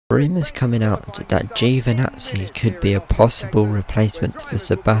Rumours coming out that Giovinazzi could be a possible replacement for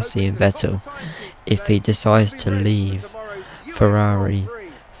Sebastian Vettel if he decides to leave Ferrari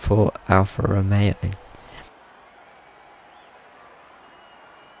for Alfa Romeo.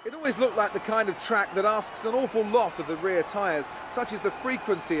 It always looked like the kind of track that asks an awful lot of the rear tyres, such as the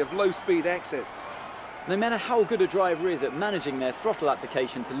frequency of low-speed exits. No matter how good a driver is at managing their throttle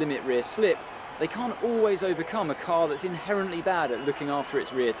application to limit rear slip, they can't always overcome a car that's inherently bad at looking after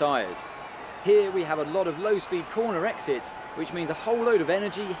its rear tyres. Here we have a lot of low-speed corner exits, which means a whole load of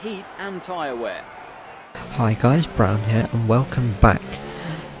energy, heat and tyre wear. Hi guys, Brown here and welcome back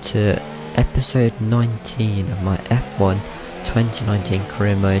to episode 19 of my F1 2019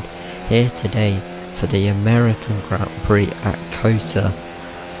 career mode, here today for the American Grand Prix at COTA.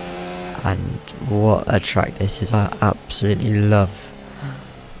 And what a track this is. I absolutely love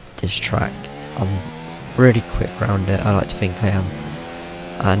this track. I'm really quick around it, I like to think I am,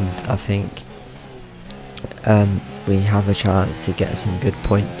 and I think we have a chance to get some good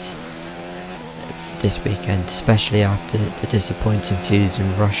points this weekend, especially after the disappointing feuds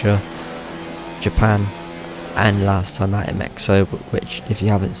in Russia, Japan and last time out in Mexico, which if you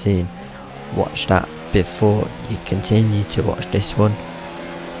haven't seen, watch that before you continue to watch this one.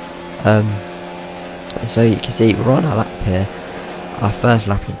 So you can see we're on our lap here, our first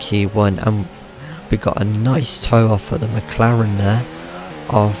lap in Q1, and we got a nice tow off for the McLaren there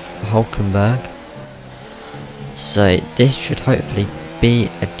of Hulkenberg. So this should hopefully be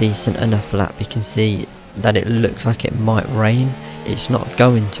a decent enough lap. You can see that it looks like it might rain. It's not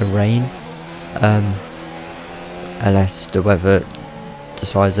going to rain unless the weather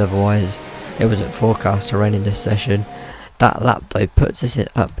decides otherwise. It wasn't forecast to rain in this session. That lap though puts us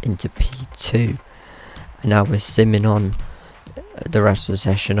up into P2, and now we're simming on the rest of the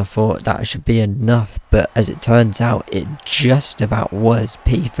session. I thought that should be enough, but as it turns out it just about was.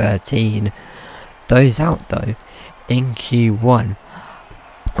 P13. Those out though in Q1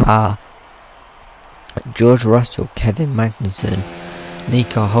 are George Russell, Kevin Magnussen,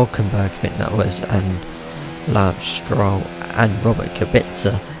 Nico Hulkenberg, I think that was, and Lance Stroll and Robert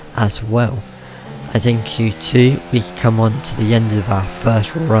Kubica as well. As in Q2 we come on to the end of our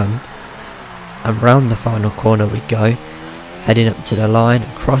first run, and round the final corner we go, heading up to the line,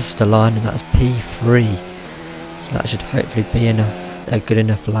 across the line, and that's P3. So that should hopefully be a good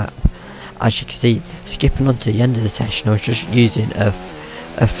enough lap. As you can see, skipping on to the end of the session, I was just using a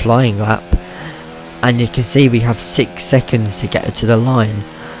flying lap, and you can see we have 6 seconds to get to the line,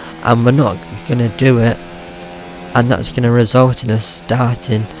 and we're not going to do it, and that's going to result in us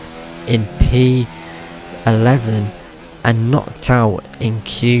starting in P11 and knocked out in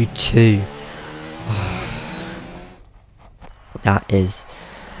Q2. That is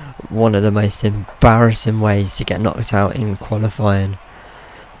one of the most embarrassing ways to get knocked out in qualifying.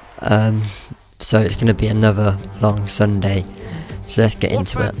 So it's going to be another long Sunday. So let's get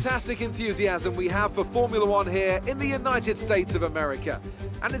into it. What fantastic enthusiasm we have for Formula One here in the United States of America.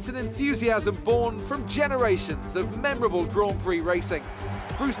 And it's an enthusiasm born from generations of memorable Grand Prix racing.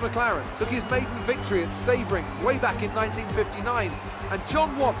 Bruce McLaren took his maiden victory at Sebring way back in 1959, and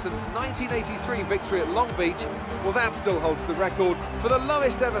John Watson's 1983 victory at Long Beach, well, that still holds the record for the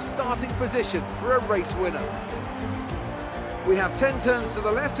lowest ever starting position for a race winner. We have 10 turns to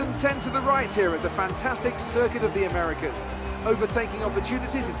the left and 10 to the right here at the fantastic Circuit of the Americas. Overtaking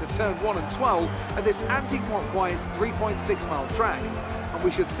opportunities into turn 1 and 12 at this anti-clockwise 3.6 mile track. And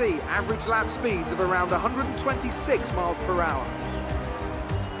we should see average lap speeds of around 126 miles per hour.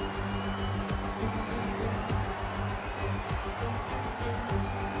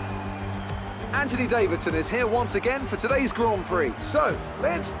 Anthony Davidson is here once again for today's Grand Prix. So,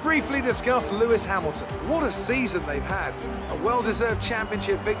 let's briefly discuss Lewis Hamilton. What a season they've had. A well-deserved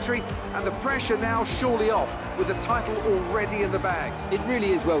championship victory, and the pressure now surely off, with the title already in the bag. It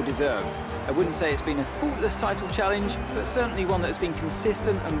really is well deserved. I wouldn't say it's been a faultless title challenge, but certainly one that has been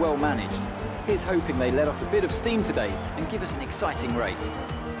consistent and well managed. Here's hoping they let off a bit of steam today and give us an exciting race.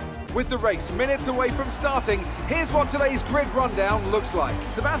 With the race minutes away from starting, here's what today's grid rundown looks like.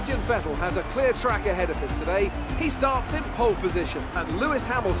 Sebastian Vettel has a clear track ahead of him today. He starts in pole position, and Lewis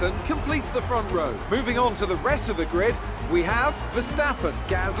Hamilton completes the front row. Moving on to the rest of the grid, we have Verstappen,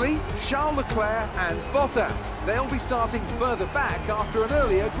 Gasly, Charles Leclerc and Bottas. They'll be starting further back after an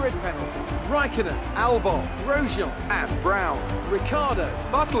earlier grid penalty. Raikkonen, Albon, Grosjean and Brown, Ricciardo,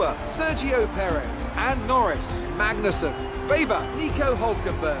 Butler, Sergio Perez and Norris, Magnussen, Weber, Nico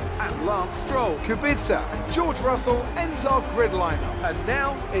Hulkenberg and Lance Stroll, Kubica and George Russell ends our grid lineup. And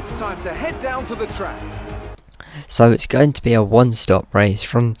now it's time to head down to the track. So it's going to be a one-stop race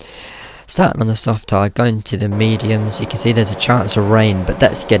from starting on the soft tire, going to the mediums. You can see there's a chance of rain, but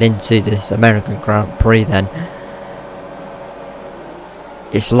let's get into this American Grand Prix then.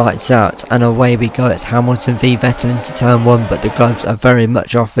 It's lights out and away we go. It's Hamilton v Vettel into turn 1, but the gloves are very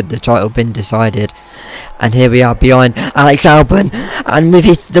much off with the title being decided. And here we are behind Alex Albon, and we've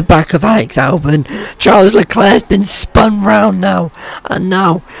hit the back of Alex Albon. Charles Leclerc's been spun round now, and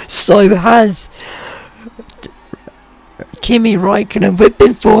now so has Kimi Raikkonen. We've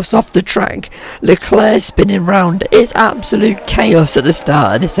been forced off the track. Leclerc spinning round. It's absolute chaos at the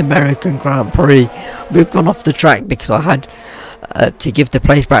start of this American Grand Prix. We've gone off the track because I had to give the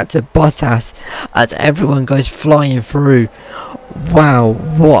place back to Bottas as everyone goes flying through. Wow,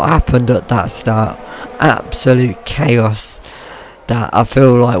 what happened at that start? Absolute chaos that I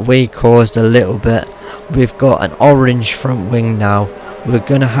feel like we caused a little bit. We've got an orange front wing now. We're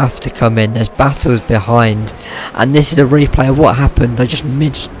gonna have to come in. There's battles behind, and this is a replay of what happened. I just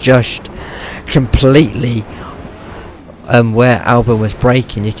misjudged completely where Albon was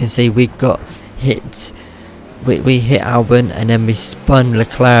braking. You can see we got hit. We hit Albon, and then we spun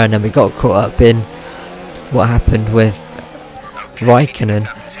Leclerc, and then we got caught up in what happened with Raikkonen,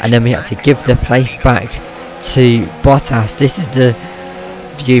 and then we had to give the place back to Bottas. This is the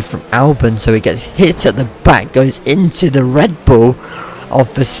view from Albon, so he gets hit at the back, goes into the Red Bull of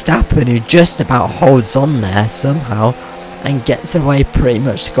Verstappen, who just about holds on there somehow and gets away pretty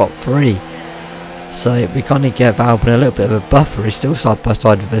much scot-free. So we kind of give Albon a little bit of a buffer. He's still side by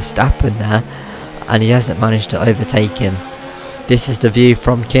side with Verstappen there, and he hasn't managed to overtake him. This is the view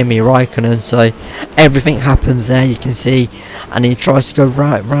from Kimi Raikkonen, so everything happens there, you can see, and he tries to go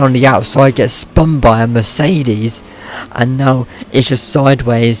right round the outside, gets spun by a Mercedes, and now it's just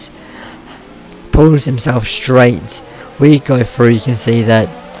sideways, pulls himself straight. We go through, you can see that,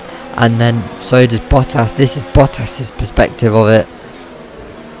 and then so does Bottas. This is Bottas's perspective of it.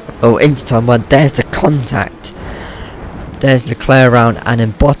 Oh, into turn 1, there's the contact. There's Leclerc around, and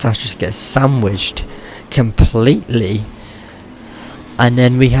then Bottas just gets sandwiched completely. And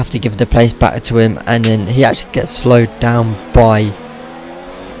then we have to give the place back to him, and then he actually gets slowed down by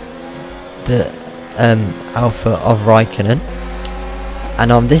the Alpha of Raikkonen.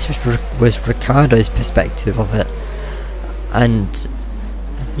 And on this was Ricciardo's perspective of it, and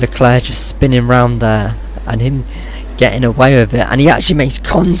Leclerc just spinning round there, and him getting away with it, and he actually makes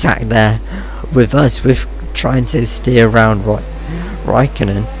contact there with us, with trying to steer around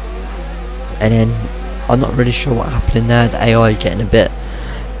Raikkonen. And then I'm not really sure what happened in there. The AI getting a bit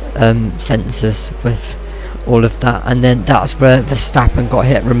census with all of that, and then that's where Verstappen got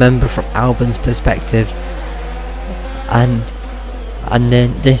hit. Remember, from Albon's perspective, and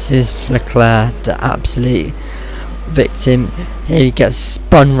then this is Leclerc, the absolute victim. Here he gets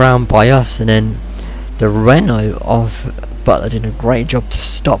spun round by us, and then the Renault of Butler did a great job to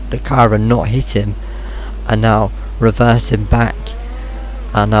stop the car and not hit him, and now reversing back.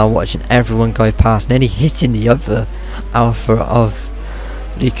 And now watching everyone go past, nearly hitting the other Alpha of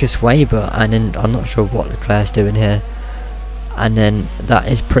Lucas Weber, and then I'm not sure what Leclerc's doing here. And then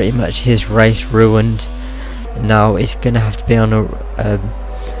that is pretty much his race ruined. Now it's going to have to be on a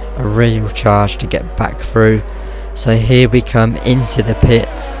real charge to get back through. So here we come into the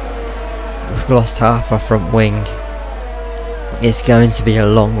pits. We've lost half our front wing. It's going to be a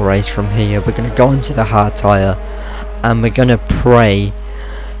long race from here. We're going to go into the hard tyre, and we're going to pray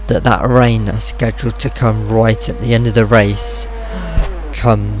that rain that's scheduled to come right at the end of the race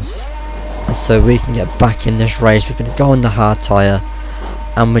comes, so we can get back in this race. We're going to go on the hard tyre,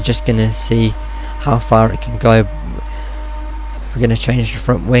 and we're just going to see how far it can go. We're going to change the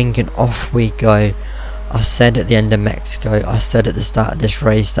front wing, and off we go. I said at the end of Mexico, I said at the start of this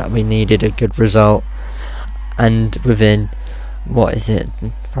race that we needed a good result, and within, what is it,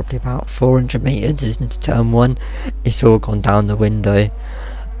 probably about 400 metres into turn 1, it's all gone down the window.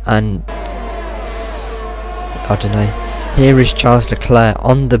 And I don't know, here is Charles Leclerc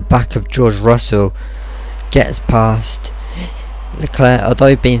on the back of George Russell, gets past Leclerc.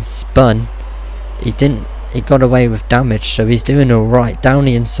 Although being spun, he got away with damage, so he's doing alright. Down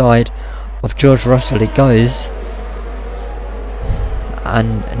the inside of George Russell he goes,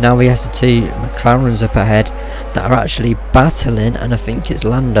 and now he has the two McLarens up ahead that are actually battling, and I think it's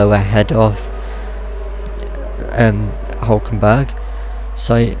Lando ahead of Hulkenberg.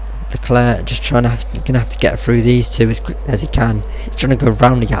 So Leclerc just gonna have to get through these two as quick as he can. He's trying to go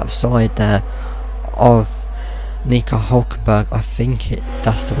round the outside there of Nico Hulkenberg. I think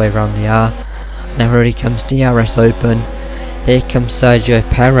that's the way around they are. Now here he comes, DRS open. Here comes Sergio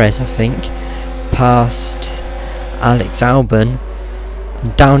Perez, I think, past Alex Albon.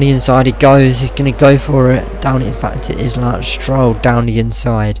 And down the inside he goes. He's going to go for it. In fact, it is Lance Stroll down the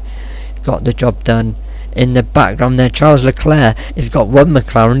inside. got the job done. In the background there, Charles Leclerc has got one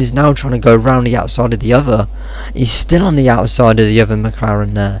McLaren. He's now trying to go round the outside of the other. He's still on the outside of the other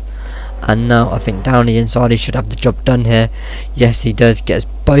McLaren there. And now I think down the inside he should have the job done here. Yes, he does. Gets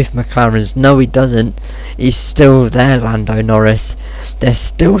both McLarens. No, he doesn't. He's still there, Lando Norris. They're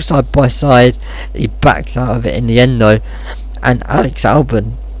still side by side. He backs out of it in the end though. And Alex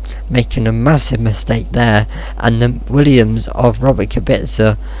Albon making a massive mistake there. And the Williams of Robert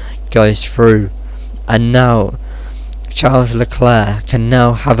Kubica goes through. And now Charles Leclerc can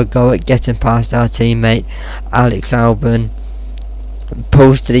now have a go at getting past our teammate Alex Albon.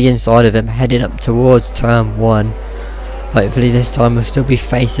 Pulls to the inside of him, heading up towards turn 1. Hopefully this time we'll still be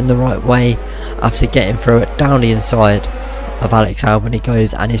facing the right way after getting through it. Down the inside of Alex Albon he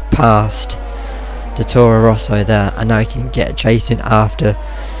goes, and is past the Toro Rosso there, and now he can get chasing after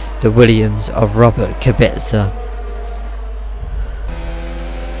the Williams of Robert Kubica.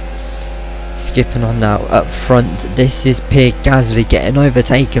 Skipping on now up front, this is Pierre Gasly getting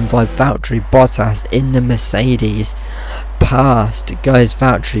overtaken by Valtteri Bottas in the Mercedes. Past goes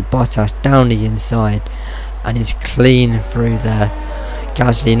Valtteri Bottas down the inside, and he's clean through there.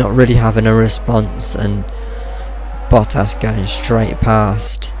 Gasly not really having a response, and Bottas going straight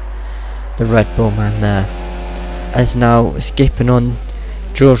past the Red Bull man there. As now skipping on,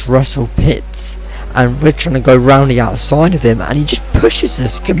 George Russell pits, and we're trying to go round the outside of him, and he just pushes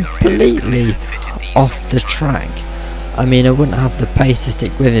us completely off the track. I mean, I wouldn't have the pace to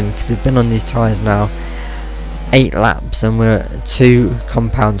stick with him because we've been on these tyres now 8 laps and we're 2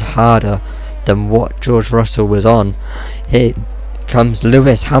 compounds harder than what George Russell was on. Here comes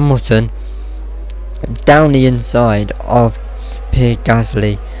Lewis Hamilton down the inside of Pierre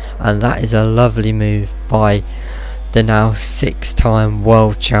Gasly, and that is a lovely move by the now 6-time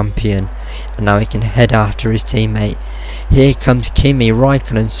world champion. And now he can head after his teammate. Here comes Kimi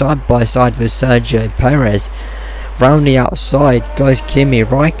Raikkonen side by side with Sergio Perez. Round the outside goes Kimi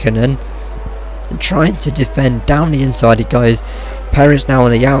Raikkonen, trying to defend. Down the inside he goes. Perez now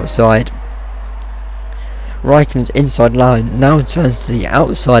on the outside. Raikkonen's inside line now turns to the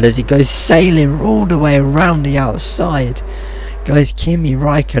outside as he goes sailing all the way around the outside. Goes Kimi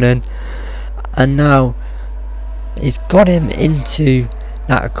Raikkonen, and now he's got him into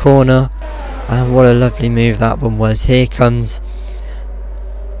that corner. And what a lovely move that one was. Here comes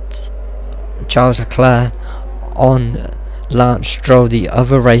Charles Leclerc on Lance Stroll, the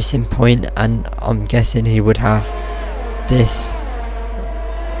other racing point, and I'm guessing he would have this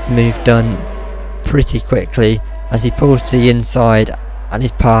move done pretty quickly as he pulls to the inside and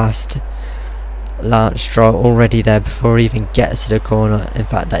is past Lance Stroll already there before he even gets to the corner. In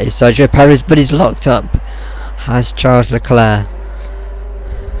fact, that is Sergio Perez, but he's locked up as Charles Leclerc.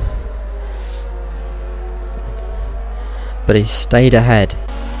 But he stayed ahead.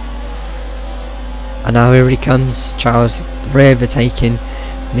 And now here he comes, Charles overtaking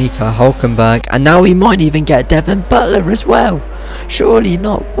Nico Hülkenberg, and now he might even get Devon Butler as well. Surely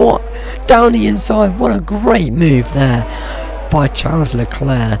not. What? Down the inside, what a great move there by Charles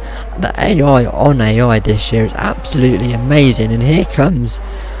Leclerc. The AI on AI this year is absolutely amazing. And here comes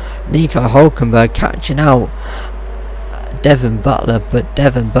Nico Hülkenberg catching out Devon Butler, but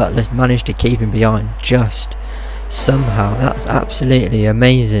Devon Butler's managed to keep him behind just somehow. That's absolutely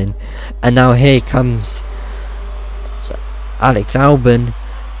amazing. And now here comes Alex Albon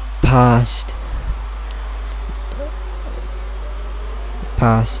past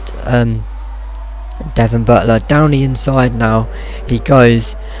Devon Butler. Down the inside now he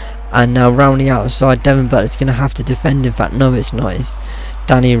goes, and now round the outside Devon Butler's going to have to defend. In fact, no, it's not. It's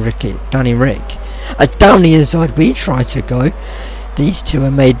Danny Rick. As down the inside we try to go. These two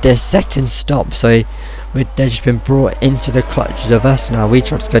have made their second stop, so they've just been brought into the clutches of us now. We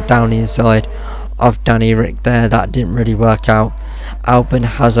tried to go down the inside of Danny Rick there. That didn't really work out. Albon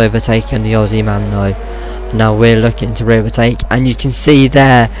has overtaken the Aussie man though. Now we're looking to overtake, and you can see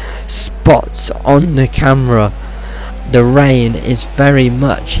there spots on the camera. The rain is very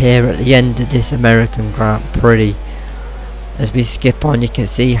much here at the end of this American Grand Prix. As we skip on, you can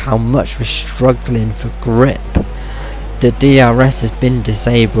see how much we're struggling for grip. The DRS has been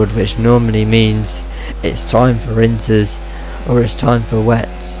disabled, which normally means it's time for inters or it's time for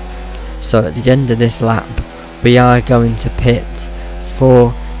wets. So at the end of this lap we are going to pit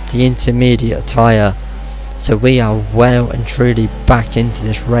for the intermediate tyre. So we are well and truly back into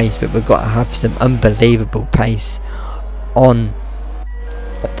this race, but we've got to have some unbelievable pace on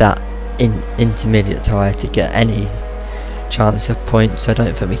that intermediate tyre to get any chance of points. I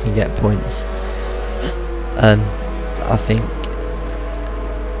don't think we can get points. I think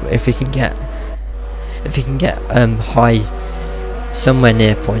if we can get high somewhere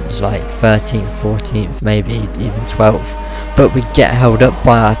near points like 13th, 14th, maybe even 12th, but we get held up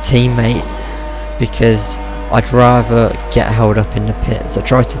by our teammate, because I'd rather get held up in the pits. I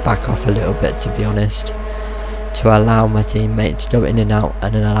tried to back off a little bit, to be honest, to allow my teammate to go in and out,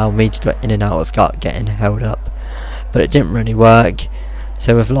 and then allow me to go in and out without getting held up, but it didn't really work.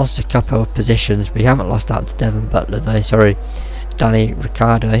 So we've lost a couple of positions. We haven't lost out to Devon Butler though, sorry, Danny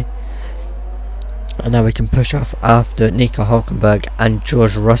Ricciardo. And now we can push off after Nico Hülkenberg and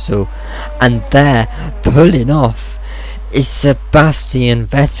George Russell, and there, pulling off, is Sebastian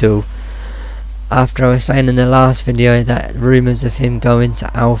Vettel. After I was saying in the last video that rumours of him going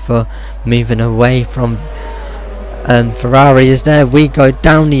to Alpha, moving away from Ferrari, is there. We go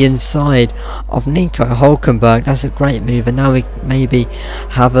down the inside of Nico Hülkenberg. That's a great move, and now we maybe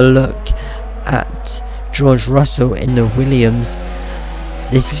have a look at George Russell in the Williams.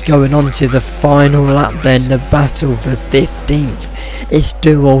 This is going on to the final lap then, the battle for 15th. It's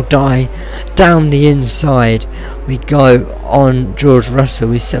do or die. Down the inside we go on George Russell.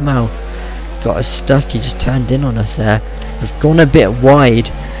 We somehow got us stuck. He just turned in on us there. We've gone a bit wide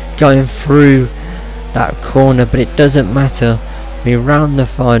going through that corner, but it doesn't matter. We round the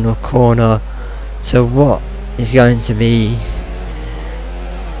final corner to what is going to be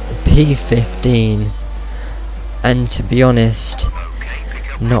P15, and to be honest,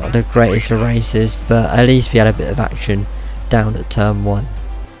 not the greatest of races, but at least we had a bit of action down at turn 1.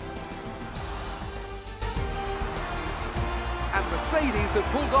 And Mercedes have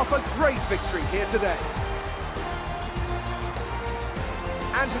pulled off a great victory here today.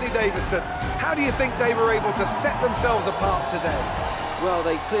 Anthony Davidson, how do you think they were able to set themselves apart today? Well,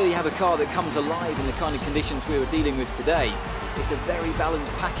 they clearly have a car that comes alive in the kind of conditions we were dealing with today. It's a very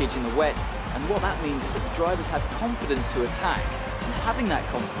balanced package in the wet, and what that means is that the drivers have confidence to attack. And having that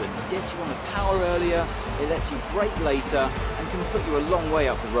confidence gets you on the power earlier, it lets you brake later, and can put you a long way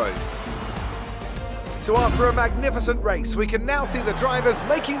up the road. So after a magnificent race, we can now see the drivers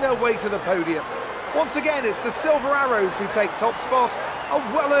making their way to the podium. Once again, it's the Silver Arrows who take top spot, a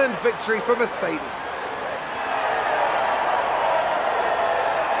well-earned victory for Mercedes.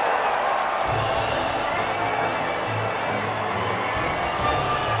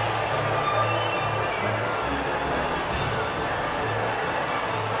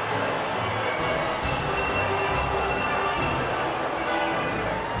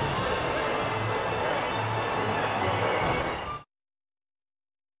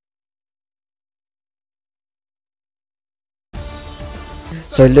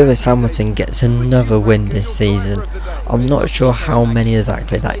 So Lewis Hamilton gets another win this season. I'm not sure how many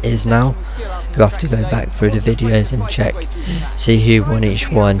exactly that is now. You'll have to go back through the videos and check, see who won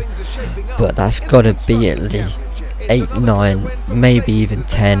each one. But that's got to be at least 8, 9, maybe even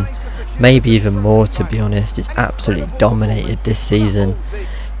 10, maybe even more, to be honest. It's absolutely dominated this season.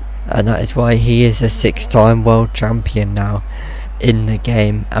 And that is why he is a 6-time world champion now in the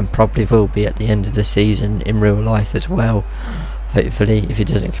game, and probably will be at the end of the season in real life as well. Hopefully, if he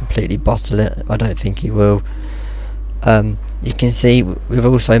doesn't completely bottle it. I don't think he will. You can see we've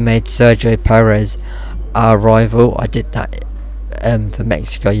also made Sergio Perez our rival. I did that for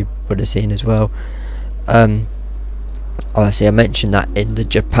Mexico, you would have seen as well. Obviously I mentioned that in the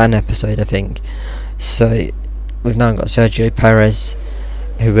Japan episode, I think. So we've now got Sergio Perez,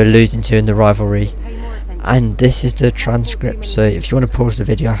 who we're losing to in the rivalry, and this is the transcript. So if you want to pause the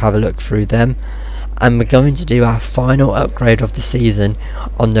video, have a look through them. And we're going to do our final upgrade of the season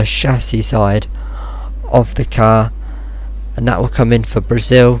on the chassis side of the car, and that will come in for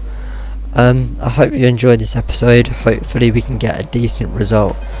Brazil. I hope you enjoyed this episode. Hopefully we can get a decent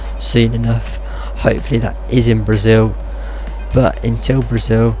result soon enough. Hopefully that is in Brazil. But until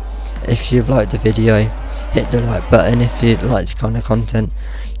Brazil, if you've liked the video, hit the like button. If you like this kind of content,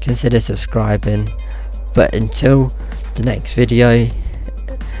 consider subscribing. But until the next video,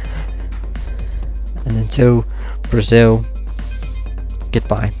 and until Brazil,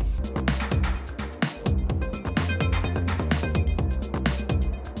 goodbye.